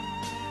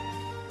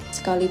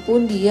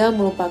 Sekalipun dia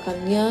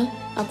melupakannya,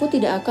 aku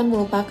tidak akan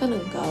melupakan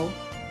engkau.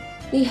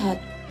 Lihat,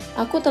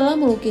 aku telah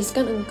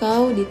melukiskan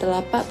engkau di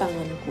telapak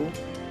tanganku.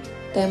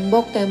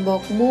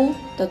 Tembok-tembokmu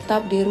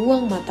tetap di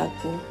ruang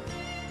mataku.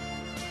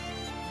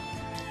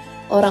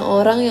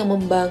 Orang-orang yang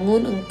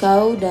membangun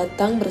engkau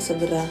datang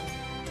bersegera,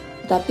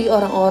 tetapi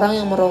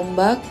orang-orang yang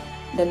merombak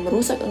dan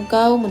merusak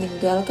engkau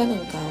meninggalkan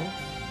engkau.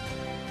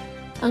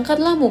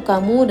 Angkatlah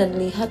mukamu dan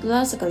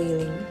lihatlah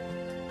sekeliling.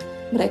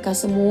 Mereka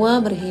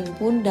semua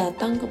berhimpun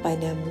datang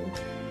kepadamu.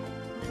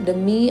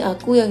 Demi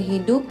aku yang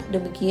hidup,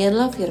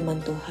 demikianlah firman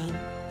Tuhan.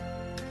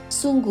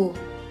 Sungguh,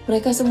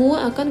 mereka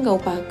semua akan kau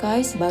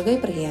pakai sebagai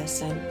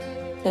perhiasan,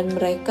 dan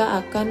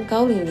mereka akan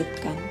kau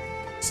lilitkan,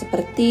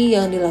 seperti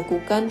yang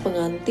dilakukan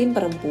pengantin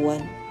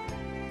perempuan.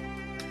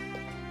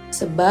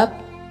 Sebab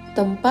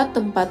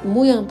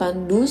tempat-tempatmu yang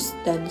tandus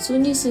dan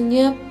sunyi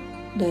senyap,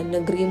 dan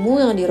negerimu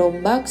yang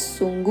dirombak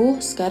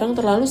sungguh sekarang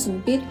terlalu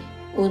sempit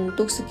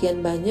untuk sekian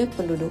banyak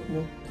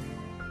pendudukmu.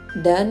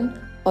 Dan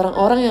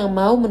orang-orang yang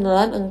mau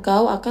menelan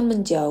engkau akan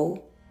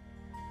menjauh.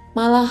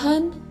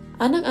 Malahan,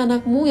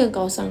 anak-anakmu yang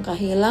kau sangka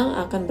hilang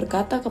akan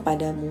berkata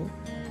kepadamu,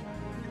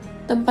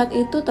 tempat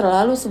itu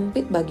terlalu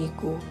sempit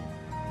bagiku.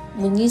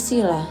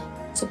 Menyisilah,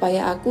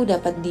 supaya aku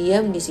dapat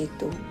diam di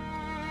situ.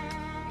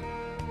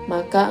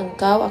 Maka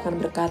engkau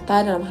akan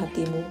berkata dalam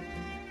hatimu,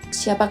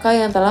 siapakah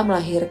yang telah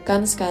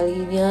melahirkan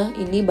sekalinya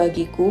ini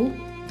bagiku?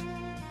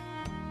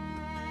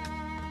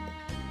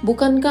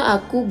 Bukankah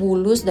aku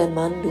bulus dan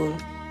mandul,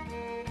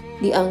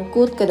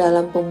 diangkut ke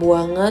dalam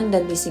pembuangan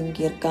dan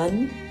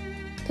disingkirkan?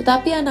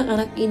 Tetapi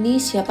anak-anak ini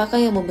siapakah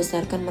yang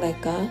membesarkan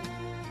mereka?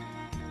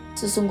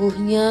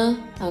 Sesungguhnya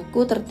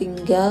aku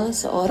tertinggal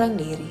seorang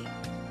diri.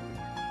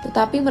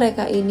 Tetapi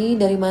mereka ini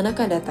dari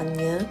manakah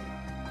datangnya?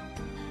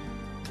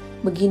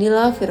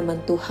 Beginilah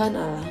firman Tuhan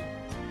Allah.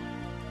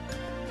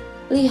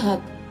 Lihat,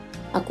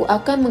 aku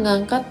akan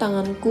mengangkat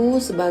tanganku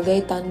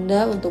sebagai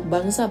tanda untuk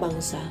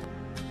bangsa-bangsa,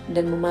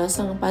 dan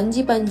memasang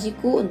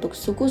panji-panjiku untuk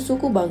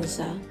suku-suku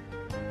bangsa.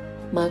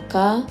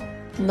 Maka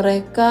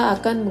mereka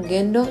akan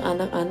menggendong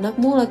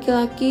anak-anakmu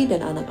laki-laki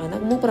dan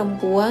anak-anakmu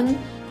perempuan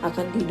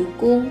akan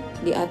didukung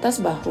di atas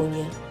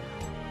bahunya.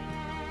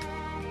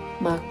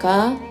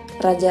 Maka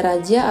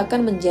raja-raja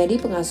akan menjadi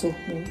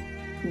pengasuhmu,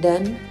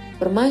 dan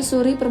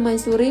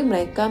permaisuri-permaisuri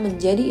mereka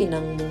menjadi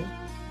inangmu.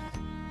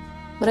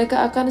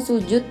 Mereka akan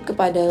sujud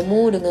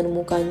kepadamu dengan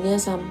mukanya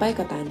sampai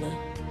ke tanah,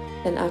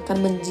 dan akan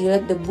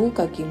menjilat debu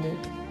kakimu.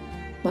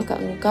 Maka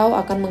engkau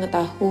akan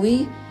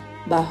mengetahui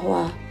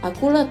bahwa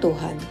akulah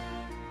Tuhan,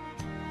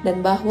 dan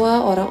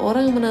bahwa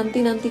orang-orang yang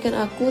menanti-nantikan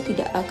aku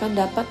tidak akan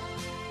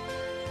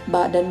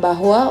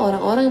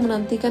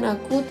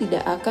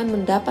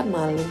mendapat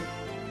malu.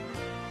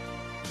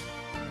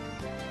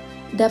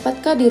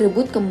 Dapatkah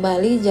direbut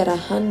kembali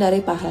jarahan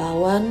dari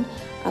pahlawan,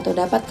 atau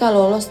dapatkah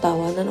lolos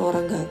tawanan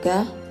orang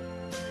gagah?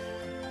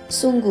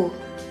 Sungguh,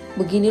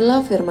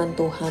 beginilah firman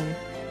Tuhan,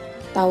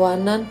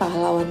 tawanan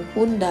pahlawan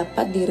pun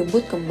dapat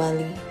direbut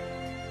kembali,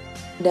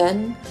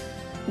 dan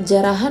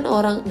jarahan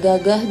orang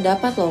gagah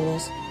dapat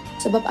lolos,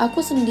 sebab aku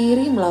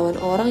sendiri melawan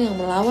orang yang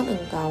melawan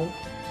engkau,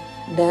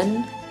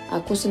 dan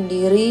aku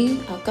sendiri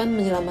akan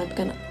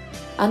menyelamatkan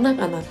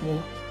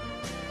anak-anakmu.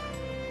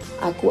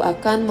 Aku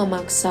akan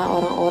memaksa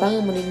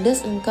orang-orang yang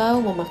menindas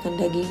engkau memakan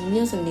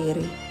dagingnya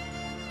sendiri,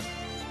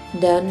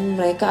 dan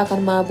mereka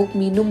akan mabuk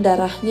minum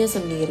darahnya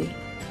sendiri,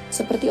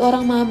 seperti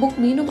orang mabuk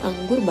minum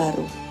anggur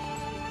baru.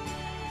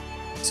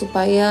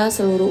 Supaya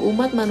seluruh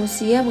umat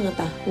manusia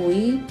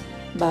mengetahui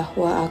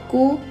bahwa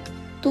aku,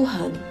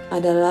 Tuhan,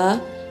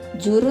 adalah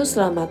juru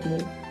selamatmu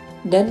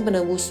dan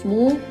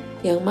penebusmu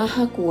yang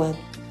maha kuat,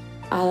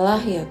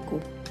 Allah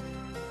Yakub.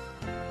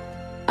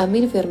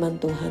 Amin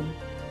firman Tuhan.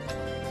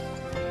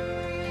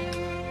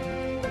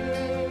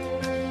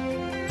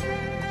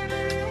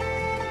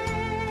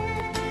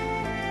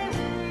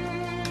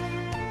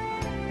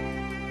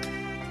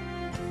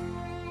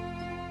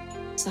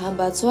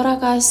 Sahabat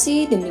Suara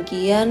Kasih,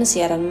 demikian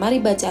siaran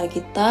Mari Baca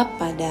Alkitab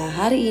pada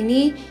hari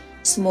ini.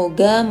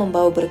 Semoga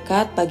membawa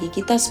berkat bagi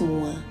kita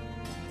semua.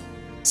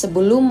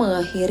 Sebelum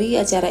mengakhiri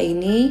acara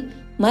ini,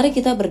 Mari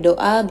kita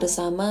berdoa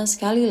bersama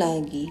sekali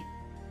lagi.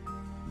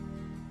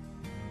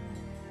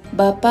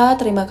 Bapa,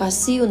 terima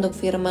kasih untuk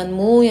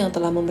firman-Mu yang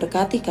telah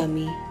memberkati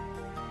kami.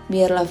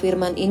 Biarlah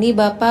firman ini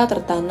Bapa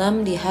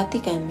tertanam di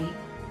hati kami.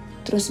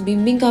 Terus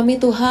bimbing kami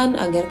Tuhan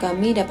agar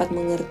kami dapat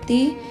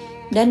mengerti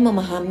dan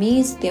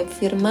memahami setiap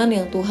firman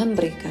yang Tuhan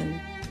berikan.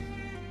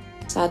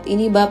 Saat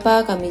ini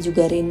Bapa, kami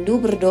juga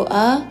rindu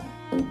berdoa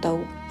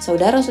untuk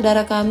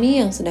saudara-saudara kami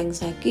yang sedang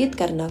sakit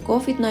karena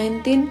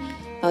COVID-19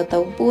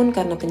 ataupun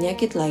karena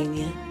penyakit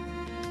lainnya.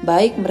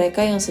 Baik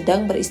mereka yang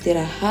sedang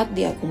beristirahat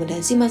di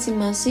akomodasi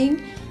masing-masing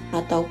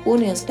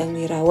ataupun yang sedang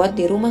dirawat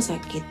di rumah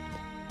sakit.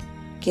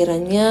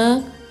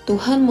 Kiranya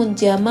Tuhan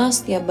menjamah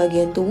setiap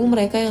bagian tubuh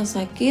mereka yang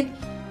sakit,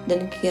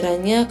 dan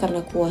kiranya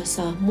karena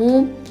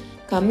kuasa-Mu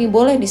kami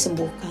boleh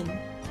disembuhkan.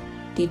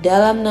 Di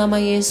dalam nama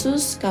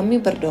Yesus kami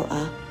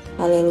berdoa.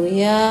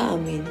 Haleluya,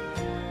 amin.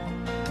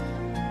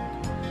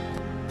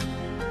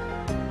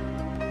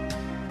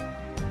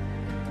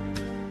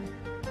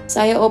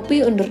 Saya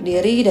Opi undur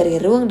diri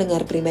dari ruang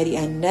dengar pribadi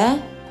Anda.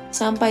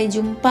 Sampai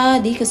jumpa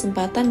di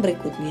kesempatan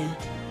berikutnya.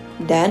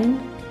 Dan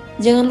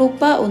jangan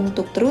lupa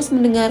untuk terus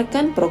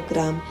mendengarkan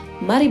program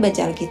Mari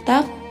Baca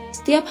Alkitab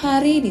setiap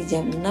hari di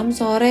jam 6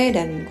 sore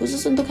dan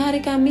khusus untuk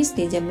hari Kamis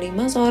di jam 5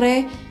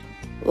 sore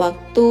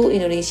waktu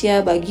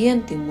Indonesia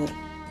bagian timur.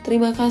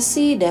 Terima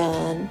kasih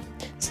dan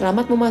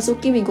selamat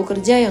memasuki minggu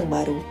kerja yang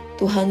baru.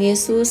 Tuhan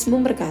Yesus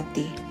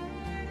memberkati.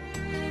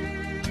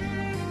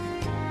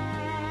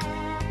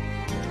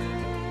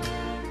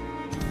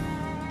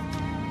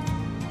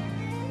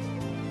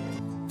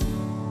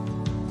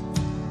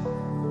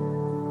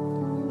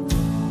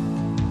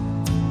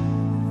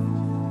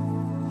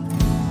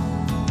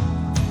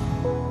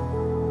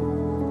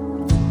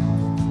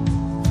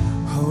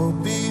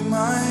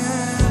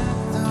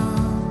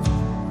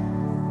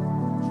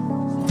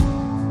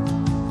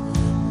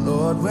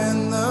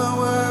 When the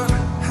world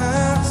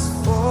has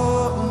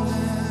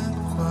fallen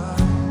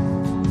quiet,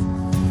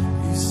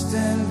 you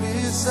stand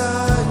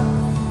beside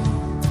me.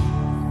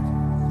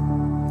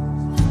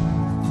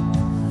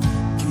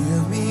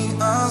 Give me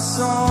a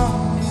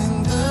song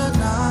in the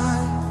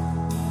night,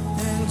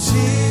 and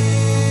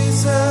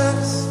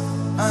Jesus,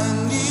 I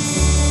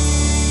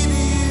need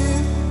you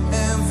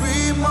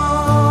every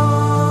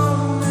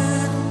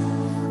moment.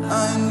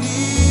 I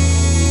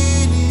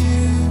need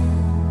you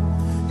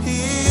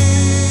here.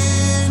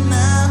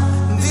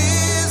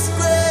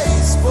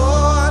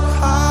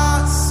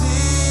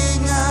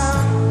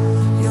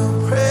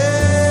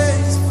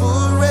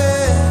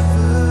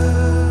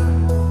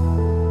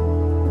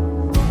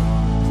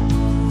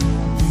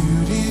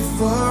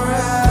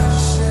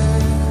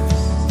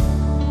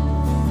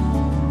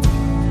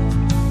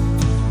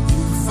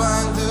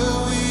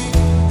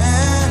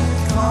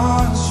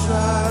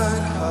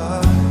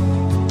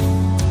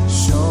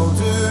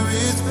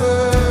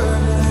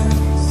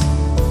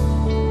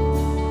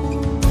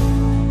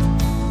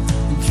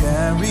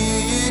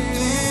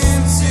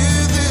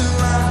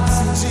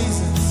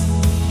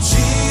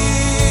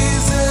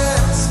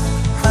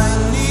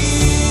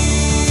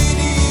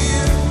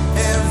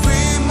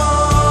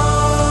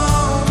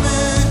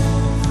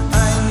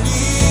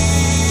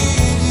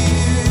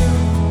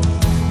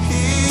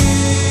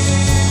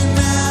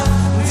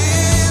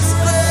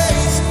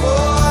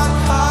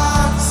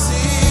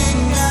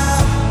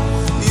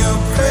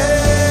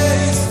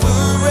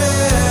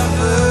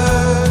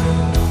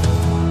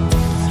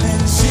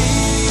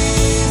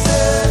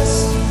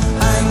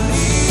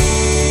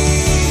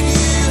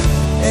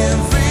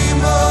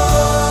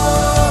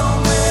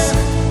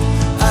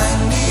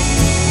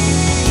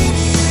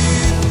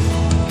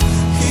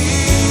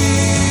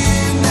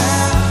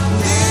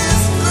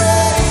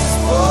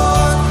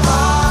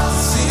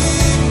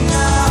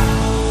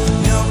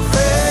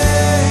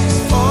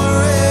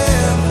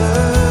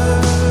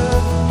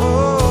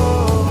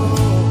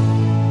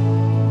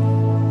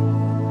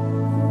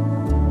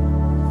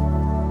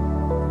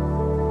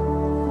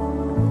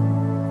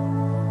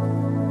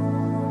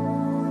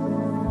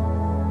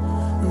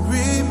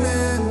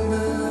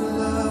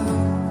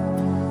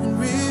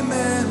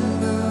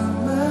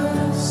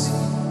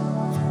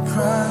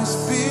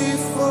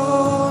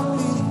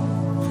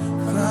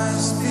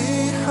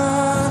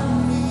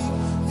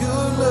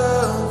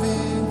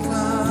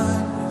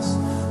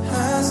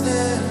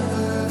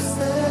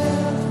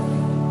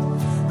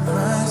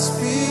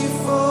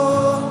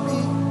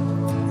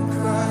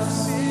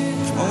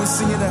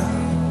 Sing it out.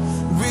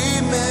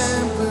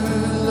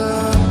 Remember